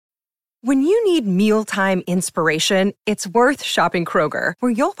When you need mealtime inspiration, it's worth shopping Kroger,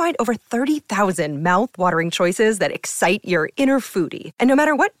 where you'll find over 30,000 mouth-watering choices that excite your inner foodie. And no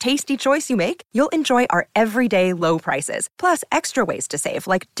matter what tasty choice you make, you'll enjoy our everyday low prices, plus extra ways to save,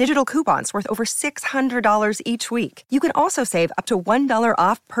 like digital coupons worth over $600 each week. You can also save up to $1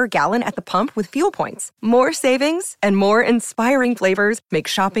 off per gallon at the pump with fuel points. More savings and more inspiring flavors make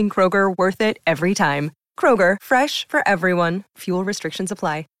shopping Kroger worth it every time. Kroger, fresh for everyone. Fuel restrictions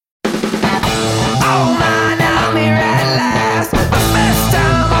apply. Oh man, I'm here at last. The best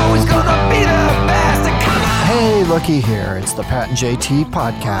time, always gonna be the best. Come on. Hey, looky here. It's the Pat and JT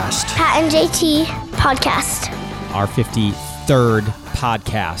podcast. Pat and JT podcast. Our 53rd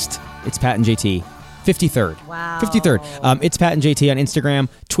podcast. It's Pat and JT. 53rd. Wow. 53rd. It's Pat and JT on Instagram,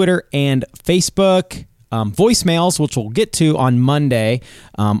 Twitter, and Facebook. Voicemails, which we'll get to on Monday,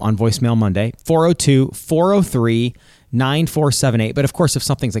 on Voicemail Monday, 402-403-9478. But of course, if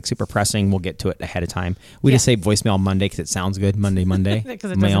something's like super pressing, we'll get to it ahead of time. We just say Voicemail Monday because it sounds good. Monday.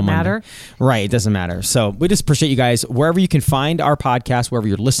 Because it doesn't matter. Right, it doesn't matter. So we just appreciate you guys. Wherever you can find our podcast, wherever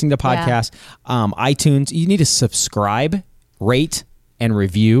you're listening to podcasts, iTunes, you need to subscribe, rate, and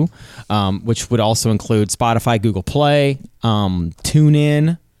review, which would also include Spotify, Google Play,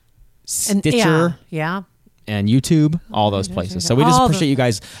 TuneIn, Stitcher, and YouTube, all those places. So we just appreciate you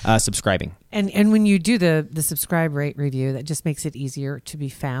guys subscribing. And when you do the subscribe, rate, review, that just makes it easier to be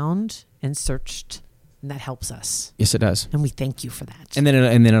found and searched, and that helps us. Yes, it does. And we thank you for that. And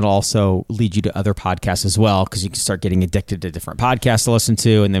then it'll also lead you to other podcasts as well, because you can start getting addicted to different podcasts to listen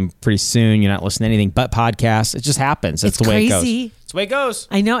to, and then pretty soon you're not listening to anything but podcasts. It just happens. That's the way it goes. It's the way it goes.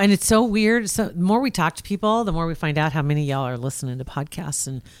 I know, and it's so weird. So the more we talk to people, the more we find out how many of y'all are listening to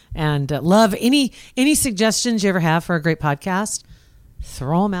podcasts and love any suggestions you ever have for a great podcast.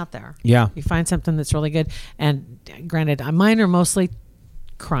 Throw them out there. Yeah. You find something that's really good. And granted, mine are mostly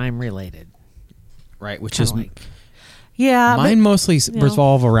crime related. Right, which Kinda is like, mine mostly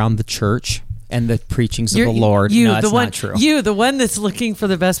revolve around the church and the preachings of the Lord. No, that's not true. You, the one that's looking for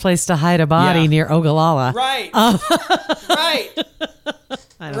the best place to hide a body near Ogallala. Right.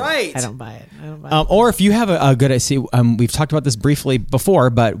 Right. I don't buy it. Or if you have a good idea, we've talked about this briefly before,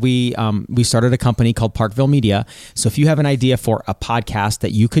 but we started a company called Parkville Media. So if you have an idea for a podcast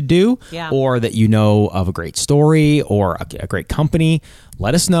that you could do, or that you know of a great story or a great company,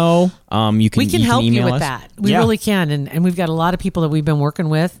 let us know. We can help you with us. that. We really can. And we've got a lot of people that we've been working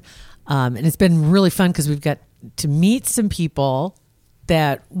with. And it's been really fun because we've got to meet some people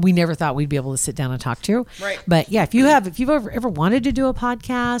that we never thought we'd be able to sit down and talk to. Right. But yeah, if you've ever wanted to do a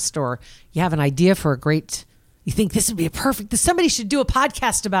podcast, or you have an idea for you think this would be somebody should do a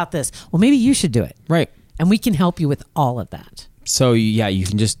podcast about this. Well, maybe you should do it. Right. And we can help you with all of that. So yeah, you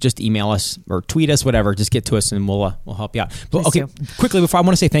can just email us or tweet us, whatever. Just get to us and we'll help you out. But okay, quickly before, I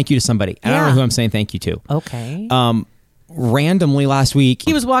want to say thank you to somebody. I don't know who I'm saying thank you to. Okay. Randomly last week,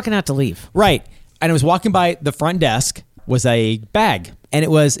 he was walking out to leave. Right. And I was walking by the front desk was a bag, and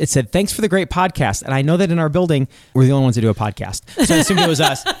it said, "Thanks for the great podcast." And I know that in our building, we're the only ones that do a podcast. So I assumed it was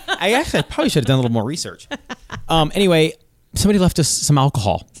us. I probably should have done a little more research. Anyway, somebody left us some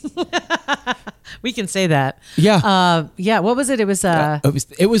alcohol. We can say that. Yeah. What was it? It was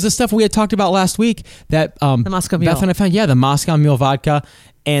it was the stuff we had talked about last week that the Moscow Mule. Beth and I found. Yeah, the Moscow Mule vodka,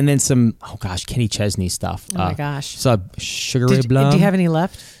 and then some Kenny Chesney stuff. Oh my gosh. So Sugar Ray Blum. Do you have any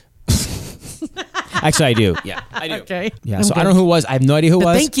left? Actually, I do. Yeah, I do. Okay. Yeah. So I don't know who it was. I have no idea who it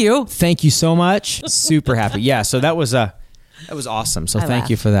was. Thank you. Thank you so much. Super happy. Yeah. So that was awesome. So thank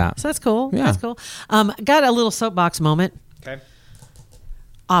you for that. So that's cool. Yeah. That's cool. Got a little soapbox moment. Okay.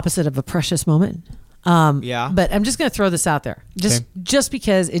 Opposite of a precious moment. But I'm just going to throw this out there, just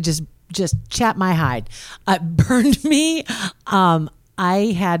because it just chapped my hide. It burned me.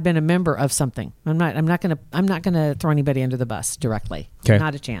 I had been a member of something. I'm not going to throw anybody under the bus directly. Okay.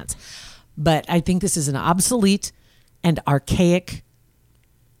 Not a chance. But I think this is an obsolete and archaic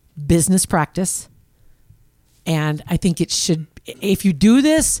business practice. And I think it should, if you do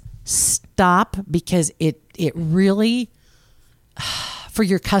this, stop, because it really, for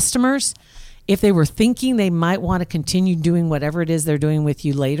your customers, if they were thinking they might want to continue doing whatever it is they're doing with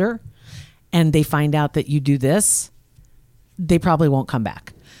you later, and they find out that you do this, they probably won't come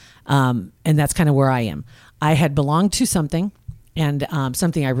back. And that's kind of where I am. I had belonged to something, and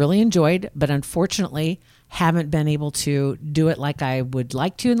something I really enjoyed, but unfortunately haven't been able to do it like I would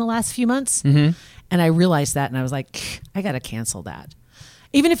like to in the last few months. Mm-hmm. And I realized that, and I was like, I got to cancel that.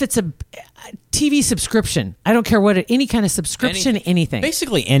 Even if it's a TV subscription, I don't care what, any kind of subscription, anything.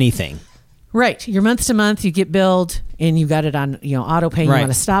 Basically anything. Right. Your month to month, you get billed, and you got it on, auto pay. You want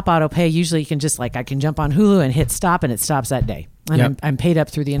to stop auto pay. Usually you can just I can jump on Hulu and hit stop, and it stops that day. and Yep. I'm paid up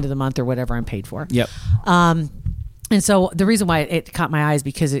through the end of the month or whatever I'm paid for. Yep. And so the reason why it caught my eyes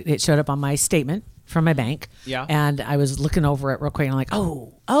because it showed up on my statement from my bank. Yeah. And I was looking over it real quick and I'm like,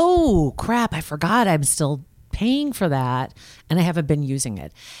 oh crap, I forgot I'm still paying for that and I haven't been using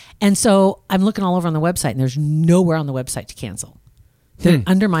it. And so I'm looking all over on the website and there's nowhere on the website to cancel. They're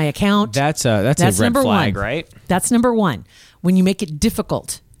under my account. That's a red number flag, one. right? That's number one. When you make it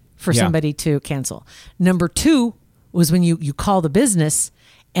difficult for Yeah. somebody to cancel. Number two was when you call the business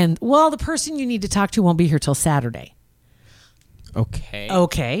and, well, the person you need to talk to won't be here till Saturday. Okay.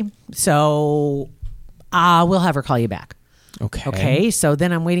 Okay. So we'll have her call you back. Okay. So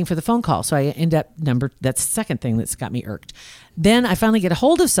then I'm waiting for the phone call. So I end up that's the second thing that's got me irked. Then I finally get a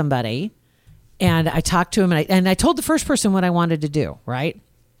hold of somebody and I talked to him and I told the first person what I wanted to do. Right.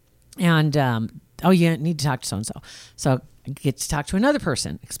 And, you need to talk to so-and-so. So I get to talk to another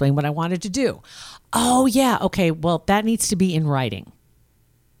person, explain what I wanted to do. Oh yeah. Okay. Well, that needs to be in writing.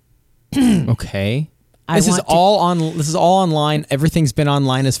 Okay. This is all online. Everything's been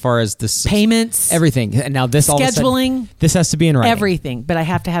online as far as this Payments, everything. And now this all of a scheduling, sudden, this has to be in writing. everything. But I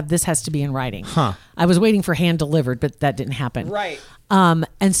have to have this has to be in writing. Huh. I was waiting for hand delivered, but that didn't happen. Right. And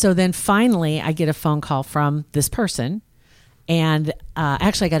so then finally I get a phone call from this person. And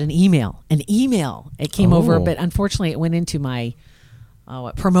actually I got an email. It came over, but unfortunately it went into my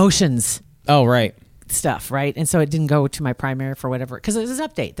promotions Oh, right. stuff, right? And so it didn't go to my primary for whatever, because it was an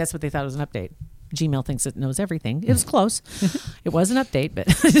update. That's what they thought it was an update. Gmail thinks it knows everything. It was close. It was an update,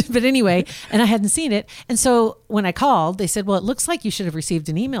 but anyway, and I hadn't seen it. And so when I called, they said, well, it looks like you should have received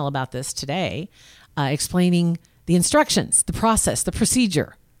an email about this today, explaining the instructions, the process, the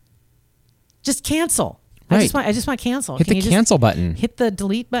procedure. Just cancel. Right. I just want cancel. Hit Can the you just cancel button. Hit the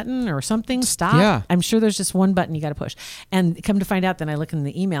delete button or something. Stop. Yeah. I'm sure there's just one button you got to push. And come to find out, then I look in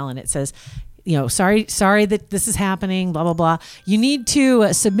the email and it says, sorry that this is happening, blah, blah, blah. You need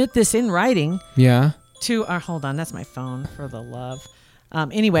to submit this in writing Yeah. to hold on. That's my phone, for the love.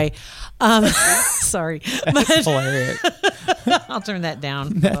 Anyway, sorry. That's hilarious. I'll turn that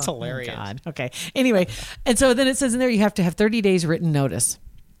down. That's Oh, hilarious. God. Okay. Anyway, and so then it says in there you have to have 30 days written notice.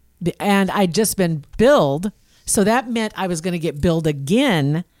 And I'd just been billed, so that meant I was going to get billed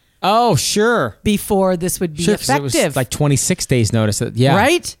again Oh, sure. before this would be 'Cause effective. it was like 26 days notice. Yeah.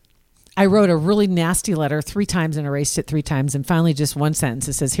 Right? I wrote a really nasty letter 3 times and erased it 3 times, and finally just one sentence.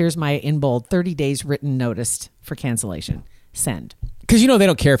 It says, here's my in bold 30 days written notice for cancellation. Send. Because they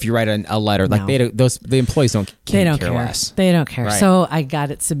don't care if you write a letter. Like No. the employees don't They don't care. less. They don't care. Right. So I got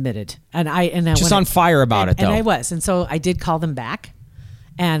it submitted, and I Just on fire about it, though. And I was, and so I did call them back,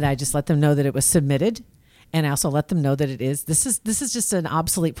 and I just let them know that it was submitted, and I also let them know that this is just an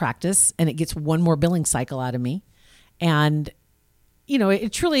obsolete practice, and it gets one more billing cycle out of me, and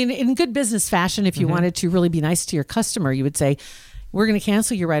it truly in good business fashion. If you wanted to really be nice to your customer, you would say, "We're going to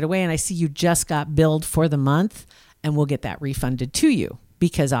cancel you right away, and I see you just got billed for the month." And we'll get that refunded to you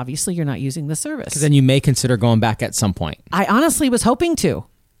because obviously you're not using the service. Because then you may consider going back at some point. I honestly was hoping to,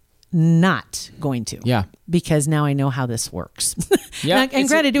 not going to. Yeah. Because now I know how this works. Yeah, and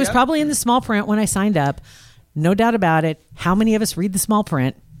granted, it was probably in the small print when I signed up. No doubt about it. How many of us read the small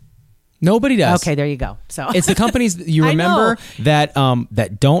print? Nobody does. Okay, there you go. So It's the companies that you I remember know.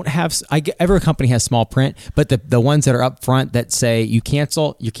 that don't have. Every company has small print, but the ones that are up front that say you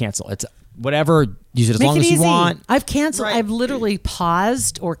cancel. It's whatever. Use it as Make long it as easy. you want. I've canceled. Right. I've literally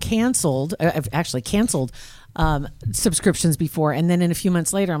paused or canceled. I've actually canceled subscriptions before, and then in a few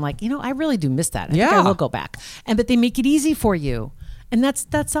months later, I'm like, I really do miss that. I think I Yeah. will go back. But they make it easy for you, and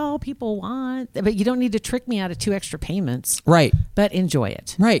that's all people want. But you don't need to trick me out of 2 extra payments. Right. But enjoy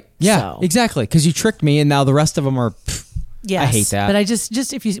it. Right. Yeah. So- Exactly. Because you tricked me, and now the rest of them are. Yes, I hate that. But I just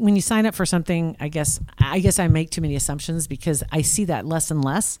when you sign up for something, I guess I make too many assumptions because I see that less and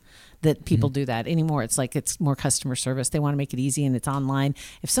less that people do that anymore. It's like it's more customer service. They want to make it easy and it's online.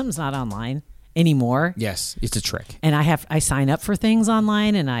 If something's not online anymore, Yes, it's a trick. and I sign up for things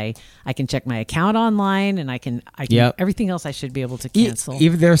online and I can check my account online and I can Yep. everything else I should be able to cancel.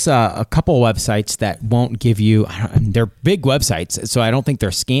 Even there's a couple of websites that won't give you. They're big websites, so I don't think they're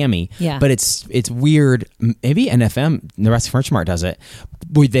scammy. Yeah. But it's weird. Maybe NFM, Nebraska Furniture Mart, does it.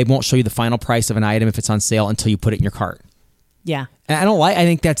 Where they won't show you the final price of an item if it's on sale until you put it in your cart. Yeah. And I don't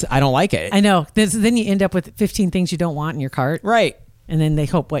like it. I know. Then you end up with 15 things you don't want in your cart. Right. And then they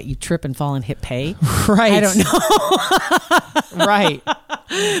hope you trip and fall and hit pay. Right. I don't know. Right.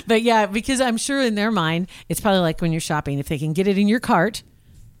 But yeah, because I'm sure in their mind, it's probably like when you're shopping, if they can get it in your cart,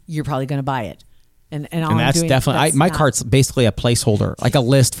 you're probably going to buy it. And all And that's I'm doing, definitely that's my not- cart's basically a placeholder, like a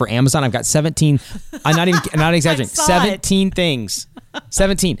list for Amazon. I've got 17. I'm not exaggerating. I saw it. 17 things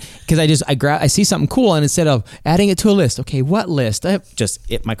 17. Because I see something cool, and instead of adding it to a list, okay, what list? I just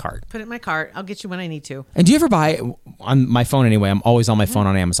hit my cart. Put it in my cart. I'll get you when I need to. And do you ever buy, on my phone anyway, I'm always on my phone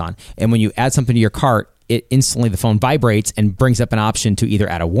on Amazon, and when you add something to your cart, it instantly, the phone vibrates and brings up an option to either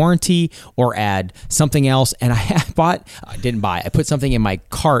add a warranty or add something else. And I put something in my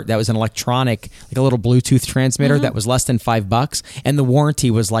cart that was an electronic, like a little Bluetooth transmitter that was less than $5, and the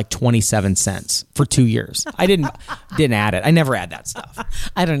warranty was like 27 cents for 2 years. I didn't add it. I never add that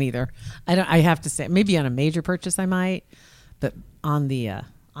stuff. I don't either. I have to say, maybe on a major purchase I might, but on the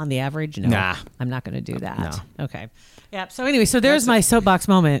average, no. Nah. I'm not going to do that. No. Okay. Yeah. So anyway, there's my soapbox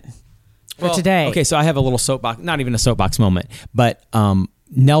moment for today. Okay, so I have a little soapbox, not even a soapbox moment, but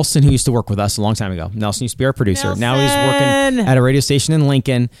Nelson, who used to work with us a long time ago, Nelson used to be our producer. Nelson! Now he's working at a radio station in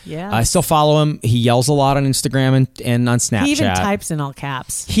Lincoln. Yes. I still follow him. He yells a lot on Instagram and on Snapchat. He even types in all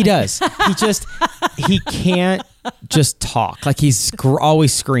caps. He does. He can't just talk. Like he's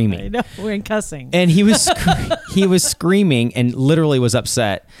always screaming. I know, we're in cussing. And he was screaming and literally was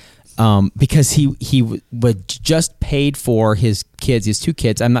upset because he would just paid for his kids, his 2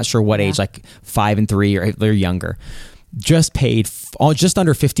 kids. I'm not sure what age, like 5 and 3, or they're younger. Just paid just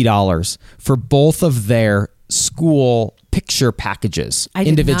under $50 for both of their school picture packages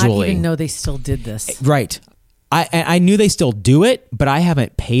individually. I did not even know they still did this. Right. I knew they still do it, but I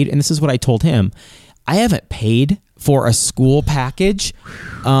haven't paid. And this is what I told him. I haven't paid for a school package.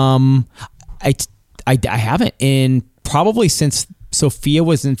 I haven't probably since Sophia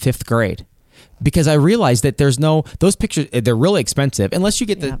was in 5th grade, because I realized that those pictures, they're really expensive unless you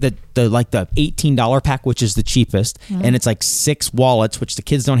get the $18 pack, which is the cheapest, and it's like 6 wallets, which the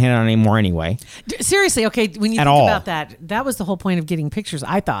kids don't hand out anymore anyway. Seriously, okay, when you think about that was the whole point of getting pictures,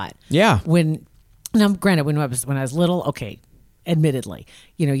 I thought. Yeah. Now, granted, when I was little, okay, admittedly,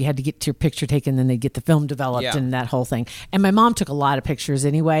 you had to get your picture taken, then they'd get the film developed and that whole thing. And my mom took a lot of pictures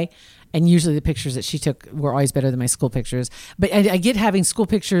anyway. And usually the pictures that she took were always better than my school pictures. But I get having school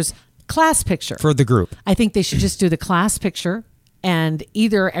pictures, class picture. For the group. I think they should just do the class picture, and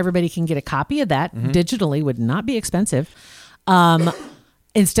either everybody can get a copy of that digitally, would not be expensive,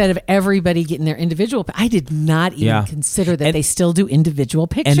 instead of everybody getting their individual. I did not even consider that they still do individual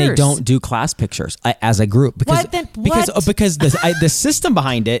pictures. And they don't do class pictures as a group. Because the system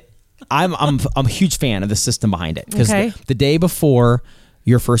behind it, I'm a huge fan of the system behind it. Because the day before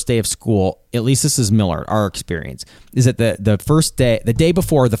your first day of school, at least this is Miller, our experience, is that the day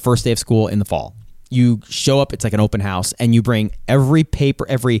before the first day of school in the fall, you show up, it's like an open house, and you bring every paper,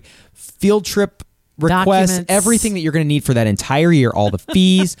 every field trip request, documents, everything that you're going to need for that entire year, all the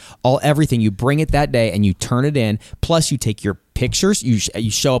fees, everything. You bring it that day and you turn it in. Plus you take your pictures, you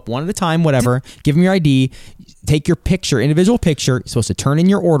show up one at a time, whatever, give them your ID, take your picture, individual picture, you're supposed to turn in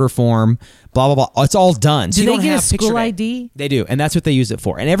your order form, blah, blah, blah. It's all done. Do they get a school ID? They do. And that's what they use it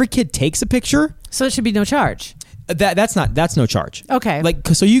for. And every kid takes a picture. So it should be no charge. That's no charge. Okay.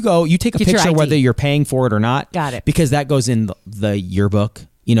 So you take a Get your picture ID. whether you're paying for it or not. Got it. Because that goes in the yearbook,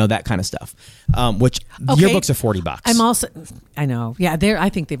 that kind of stuff. Which yearbooks are $40. I know. Yeah, I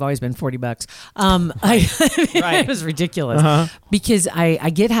think they've always been $40. It was ridiculous because I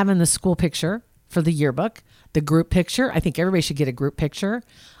get having the school picture for the yearbook, the group picture. I think everybody should get a group picture.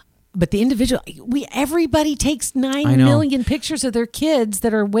 But the individual, everybody takes 9 million pictures of their kids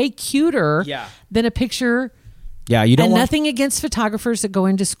that are way cuter than a picture. Yeah, you don't. And nothing against photographers that go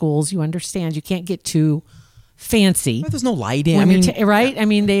into schools. You understand. You can't get too fancy. There's no lighting. Right? I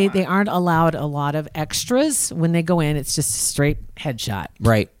mean, they aren't allowed a lot of extras when they go in. It's just a straight headshot.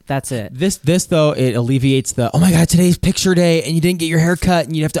 Right. That's it. This though, it alleviates the, oh my God, today's picture day and you didn't get your hair cut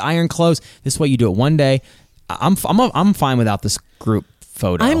and you have to iron clothes. This way you do it one day. I'm fine without this group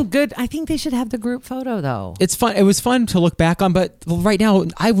photo. I'm good. I think they should have the group photo though. It's fun. It was fun to look back on, but right now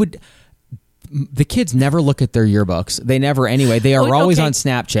the kids never look at their yearbooks. They never anyway. They are always on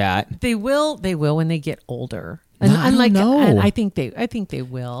Snapchat. They will when they get older. And I don't know. And I think they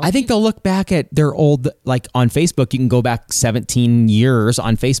will. I think they'll look back at their old, like on Facebook. You can go back 17 years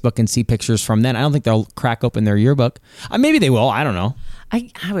on Facebook and see pictures from then. I don't think they'll crack open their yearbook. Maybe they will. I don't know. I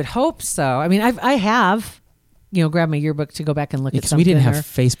would hope so. I mean, I have, grabbed my yearbook to go back and look at something. Because we didn't have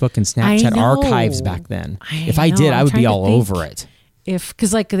Facebook and Snapchat archives back then. If I did, I would be all over it.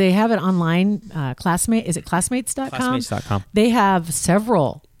 Because like they have it online, Classmate, is it Classmates.com? Classmates.com. They have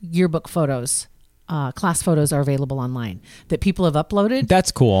several yearbook photos. Class photos are available online that people have uploaded.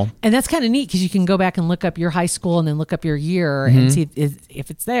 That's cool. And that's kind of neat because you can go back and look up your high school and then look up your year and see if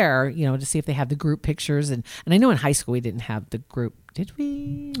it's there, to see if they have the group pictures. And I know in high school we didn't have the group. Did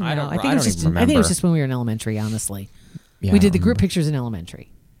we? No, I think it was just when we were in elementary, honestly. Yeah, we did the group pictures in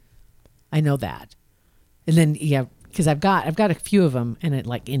elementary. I know that. And then, because I've got a few of them, and it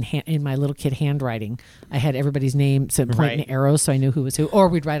like in my little kid handwriting, I had everybody's name, so pointing arrows, so I knew who was who. Or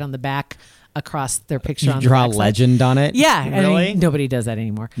we'd write on the back across their picture. You on draw a the legend on it. Yeah, really. I mean, nobody does that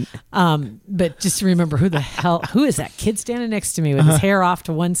anymore. But just to remember who is that kid standing next to me with his hair off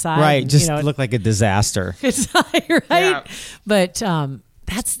to one side, Right, and, just look like a disaster. right? Yeah. But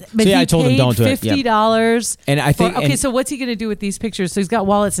that's. But So, he I told him paid don't do it. Yeah. $50. And I think okay. So what's he going to do with these pictures? So he's got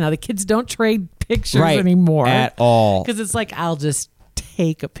wallets now. The kids don't trade pictures Right, anymore at all. because it's like I'll just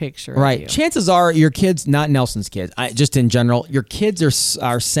take a picture. Right. Of you. Chances are your kids, not Nelson's kids, just in general, your kids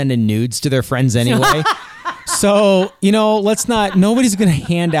are sending nudes to their friends anyway. So, nobody's going to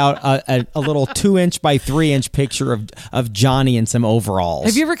hand out a little 2-inch by 3-inch picture of Johnny in some overalls.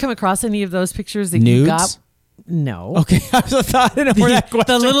 Have you ever come across any of those pictures that Nudes? you got? No. Okay. I didn't know where that The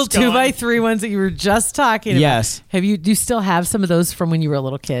question's little going. 2x3 ones that you were just talking about. Yes. Do you still have some of those from when you were a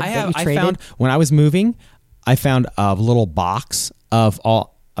little kid? I found when I was moving, I found a little box of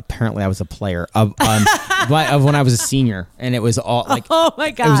all. Apparently, I was a player of when I was a senior, and it was all like, oh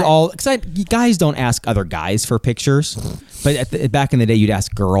my God, it was all because guys don't ask other guys for pictures, but back in the day, you'd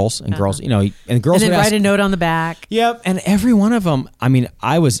ask girls, and girls, and girls and then would write ask, a note on the back. Yep, and every one of them. I mean,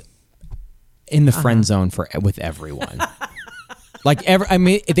 I was in the friend zone with everyone.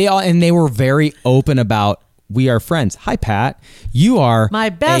 They were very open about. We are friends. Hi, Pat. You are my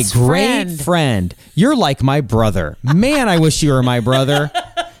best a great friend. You're like my brother. Man, I wish you were my brother.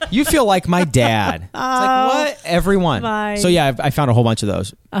 You feel like my dad. It's like, what? Everyone. So, yeah, I found a whole bunch of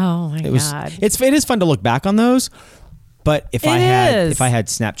those. Oh, my God. It is fun to look back on those. But if I had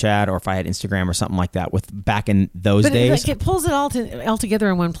Snapchat or if I had Instagram or something like that with back in those days. It pulls it all together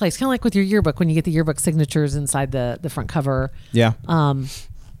in one place. Kind of like with your yearbook when you get the yearbook signatures inside the front cover. Yeah.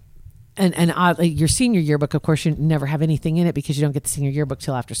 And your senior yearbook, of course, you never have anything in it because you don't get the senior yearbook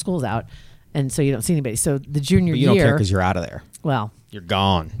till after school's out, and so you don't see anybody. So the junior you year, don't care because you're out of there. Well, you're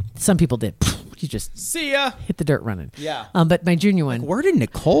gone. Some people did. You just see ya. Hit the dirt running. Yeah. But my junior one. Where did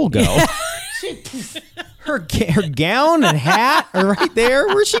Nicole go? Her gown and hat are right there.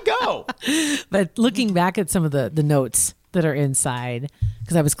 Where'd she go? But looking back at some of the notes that are inside,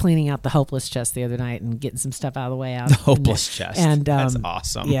 because I was cleaning out the hopeless chest the other night and getting some stuff out of the way. The hopeless chest. And that's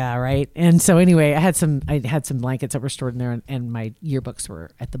awesome. Yeah, right. And so anyway, I had some blankets that were stored in there, and my yearbooks were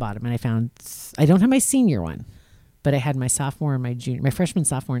at the bottom. And I don't have my senior one, but I had my sophomore and my freshman,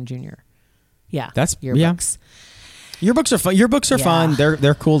 sophomore, and junior. Yeah, that's yearbooks. Yeah. Yearbooks are fun. Yearbooks are fun.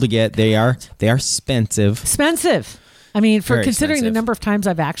 They're cool to get. They are expensive. Expensive. I mean, for Very considering expensive. the number of times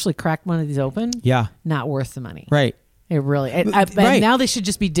I've actually cracked one of these open. Yeah, not worth the money. Right. It really. Right. Now they should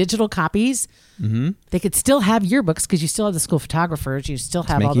just be digital copies. Mm-hmm. They could still have yearbooks because you still have the school photographers. You still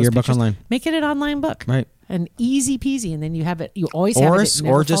have all those yearbook pictures. online. Make it an online book. Right. And easy peasy, and then you have it. You always have it. It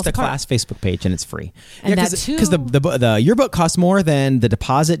never or just falls a apart. class Facebook page, and it's free. And because that too, the yearbook costs more than the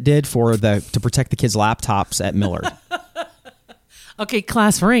deposit did to protect the kids' laptops at Millard. Okay,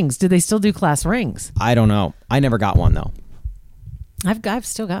 class rings. Do they still do class rings? I don't know. I never got one though. I've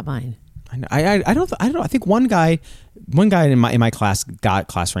still got mine. I don't know. I think one guy in my class got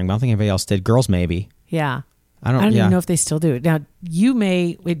class ring, but I don't think anybody else did. Girls maybe. Yeah. I don't even know if they still do it. Now,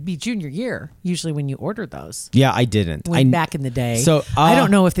 it'd be junior year, usually when you ordered those. Yeah, I didn't. Back in the day. So I don't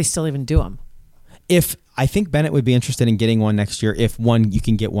know if they still even do them. If I think Bennett would be interested in getting one next year, if you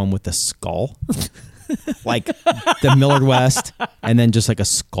can get one with a skull, like the Millard West, and then just like a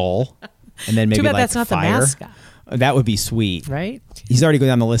skull, and then maybe Too bad like that's not fire. the mascot. That would be sweet. Right? He's already going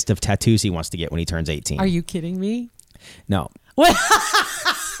down the list of tattoos he wants to get when he turns 18. Are you kidding me? No. What?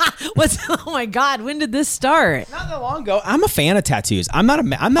 Oh my God! When did this start? Not that long ago. I'm a fan of tattoos. I'm not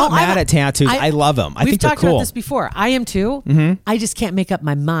mad at tattoos. I love them. I think they're cool. We've talked about this before. I am too. Mm-hmm. I just can't make up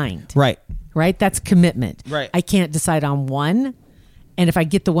my mind. Right. That's commitment. Right. I can't decide on one. And if I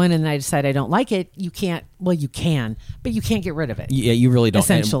get the one and I decide I don't like it, you can't. Well, you can, but you can't get rid of it. Yeah, you really don't.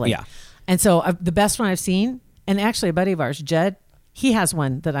 Essentially. Yeah. And so the best one I've seen, and actually a buddy of ours, Jed, he has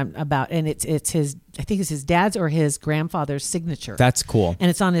one that I'm about, and it's his. I think it's his dad's or his grandfather's signature. That's cool. And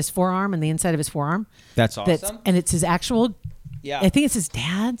it's on his forearm and the inside of his forearm. That's awesome. And it's his actual. Yeah. I think it's his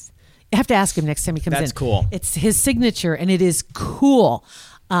dad's. You have to ask him next time he comes in. That's cool. It's his signature, and it is cool.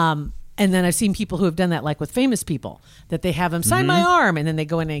 And then I've seen people who have done that, like with famous people, that they have them sign my arm, and then they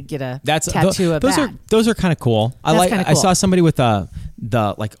go in and get a tattoo of that. Those are kind of cool. I saw somebody with the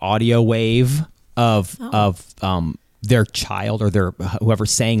like audio wave of their child or their whoever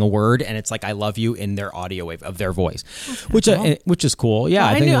saying a word, and it's like "I love you" in their audio wave of their voice, which is cool.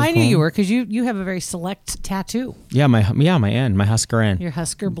 Yeah, well, I knew you were, because you have a very select tattoo. Yeah, my Husker N. Your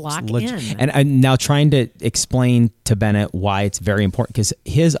Husker Block N. And I'm now trying to explain to Bennett why it's very important, because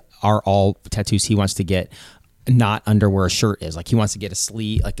his are all tattoos he wants to get. not under where a shirt is. Like he wants to get a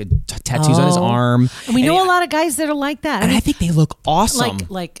sleeve, like tattoos on his arm. And we know a lot of guys that are like that. And I think they look awesome.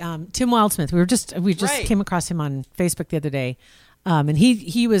 Like Tim Wildsmith. We just came across him on Facebook the other day, and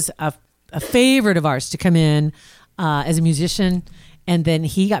he was a favorite of ours to come in as a musician, and then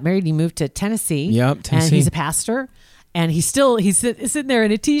he got married and he moved to Tennessee. Yep, Tennessee. And he's a pastor, and he's sitting there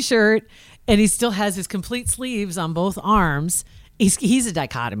in a t-shirt, and he still has his complete sleeves on both arms. He's a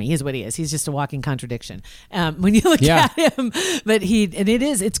dichotomy, is what he is. He's just a walking contradiction when you look at him. But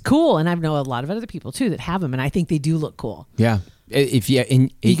it's cool, and I know a lot of other people too that have them, and I think they do look cool. Yeah, if you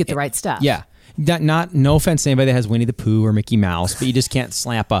get the right stuff. Yeah, no offense to anybody that has Winnie the Pooh or Mickey Mouse, but you just can't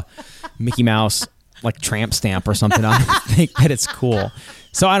slap a Mickey Mouse like tramp stamp or something on. I think that it's cool.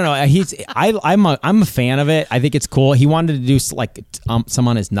 So I don't know. I'm a fan of it. I think it's cool. He wanted to do like some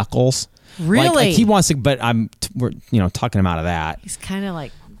on his knuckles. Really? Like he wants to, but we're talking him out of that. He's kind of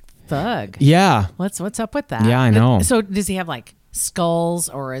like thug. Yeah. What's up with that? Yeah, I know. So does he have like skulls,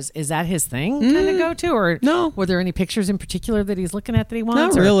 or is that his thing kind of go to? Or no? Were there any pictures in particular that he's looking at that he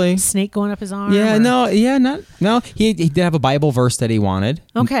wants? Not really. Or snake going up his arm? Yeah, or? no. He did have a Bible verse that he wanted.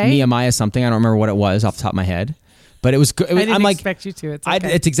 Okay. Nehemiah something. I don't remember what it was off the top of my head. But it was good. I didn't expect you to. It's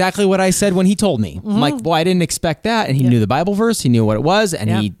okay. It's exactly what I said when he told me. I'm like, well, I didn't expect that. And he knew the Bible verse. He knew what it was. And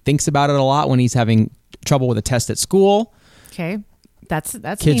he thinks about it a lot when he's having trouble with a test at school. Okay. That's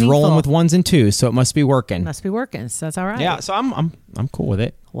kids meaningful. rolling with 1s and 2s, so it must be working. So that's all right. Yeah, so I'm cool with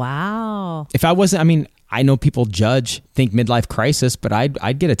it. Wow. If I wasn't, I know people think midlife crisis, but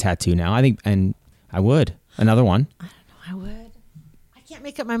I'd get a tattoo now. I think, and I would another one. I don't know. I would. I can't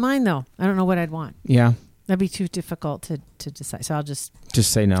make up my mind though. I don't know what I'd want. Yeah. That'd be too difficult to decide. So I'll just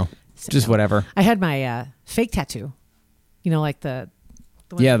say no. Just no. whatever. I had my fake tattoo. You know, like the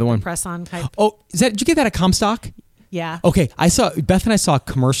one the one press on type. Oh, did you get that at Comstock? Yeah. Okay, Beth and I saw a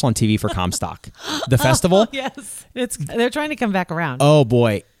commercial on TV for Comstock, the festival. Yes, they're trying to come back around. Oh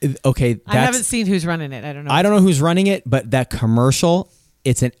boy. Okay, I haven't seen who's running it. I don't know. I don't know who's running it, but that commercial,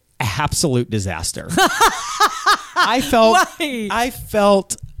 it's an absolute disaster. I felt. Why? I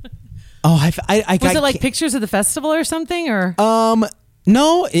felt. Oh, I was it like pictures of the festival or something, or?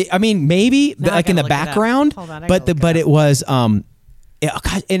 No, maybe Now like in the background, Hold on, but it was and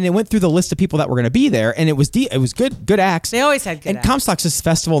it went through the list of people that were going to be there, and it was good acts. They always had good and acts. Comstock's this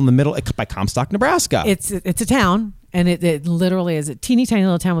festival in the middle by Comstock, Nebraska. It's a town, and it literally is a teeny tiny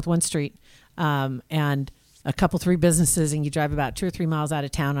little town with one street, and a couple 3 businesses, and you drive about 2 or 3 miles out of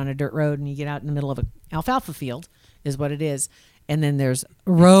town on a dirt road, and you get out in the middle of an alfalfa field, is what it is. And then there's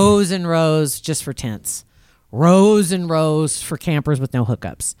rows and rows just for tents, rows and rows for campers with no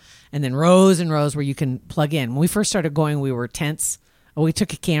hookups, and then rows and rows where you can plug in. When we first started going, we were tents. We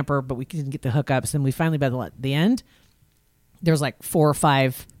took a camper, but we couldn't get the hookups. And we finally, by the end, there was like 4 or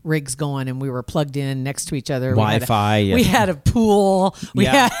 5 rigs going, and we were plugged in next to each other. Wi-Fi. We had a pool. We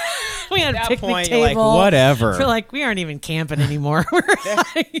had a that picnic point, table. you're like, whatever. We're like, we aren't even camping anymore.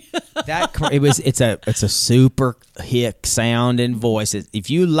 It's a super hick sound and voice. If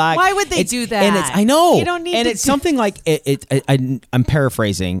you like, why would they do that? And I know, you don't need. And to it's something like I'm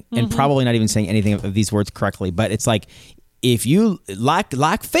paraphrasing and probably not even saying anything of these words correctly, but it's like, if you like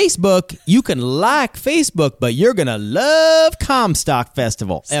Facebook, you can like Facebook, but you're gonna love Comstock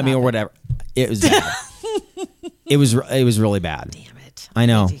Festival. Or whatever. It was bad. it was really bad. Damn it! I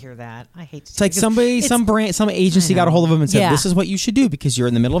know. I hate to hear that. I hate to. It's like some brand, some agency got a hold of them and said, Yeah. "This is what you should do because you're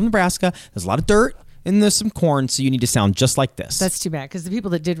in the middle of Nebraska. There's a lot of dirt and there's some corn, so you need to sound just like this." That's too bad, because the people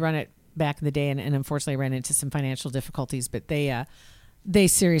that did run it back in the day, and unfortunately ran into some financial difficulties, but they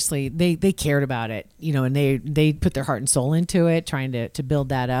seriously they cared about it, and they put their heart and soul into it, trying to build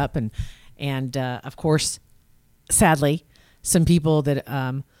that up, and of course, sadly, some people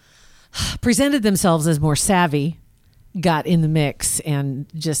that presented themselves as more savvy got in the mix and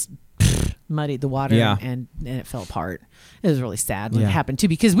just muddied the water, Yeah. and it fell apart. It was really sad when it happened too,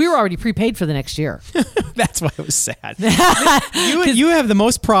 because we were already prepaid for the next year. That's why it was sad. you have the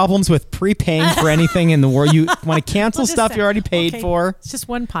most problems with prepaying for anything in the world. You want to cancel stuff you already paid for. It's just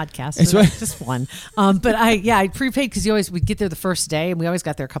one podcast. It's just one. But I prepaid because we'd get there the first day, and we always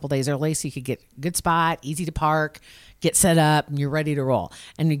got there a couple days early, so you could get a good spot, easy to park, get set up, and you're ready to roll.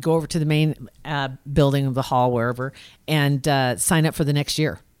 And you go over to the main building of the hall, wherever, and sign up for the next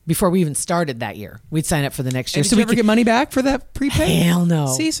year. Before we even started that year, we'd sign up for the next year. Did you ever get money back for that prepaid? Hell no.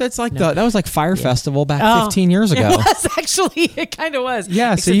 See, so it's like that was like Fire Festival back 15 years ago. It was actually. It kind of was.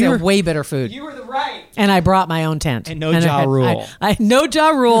 Yeah, Except so you they were had way better food. You were the right. And I brought my own tent. And no Ja Rule. I had no Ja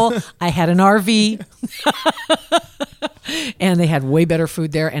Rule. I had an RV. And they had way better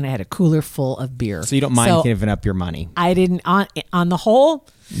food there, and I had a cooler full of beer. So you don't mind giving up your money. I didn't. On the whole,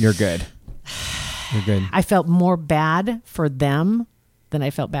 You're good. You're good. I felt more bad for them than I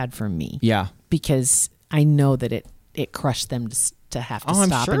felt bad for me. Yeah. Because I know that it crushed them to have to I'm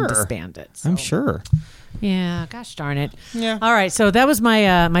stop and sure. disband it. So. I'm sure. Yeah, gosh darn it. Yeah. All right, so that was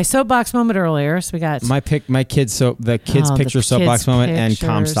my my soapbox moment earlier. So we got My kids picture the soapbox kids' moment and pictures.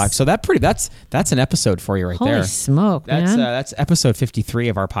 Comstock. So that's an episode for you right holy there. smoke, That's man. that's episode 53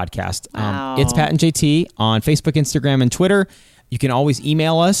 of our podcast. Wow. It's Pat and JT on Facebook, Instagram, and Twitter. You can always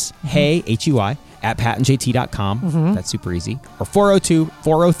email us, hey, HUI, at patandjt.com. That's super easy. Or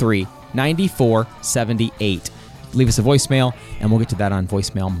 402-403-9478. Leave us a voicemail, and we'll get to that on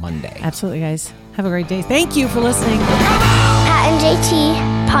voicemail Monday. Absolutely, guys. Have a great day. Thank you for listening. Pat and JT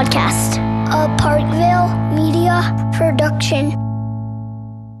Podcast, a Parkville Media Production.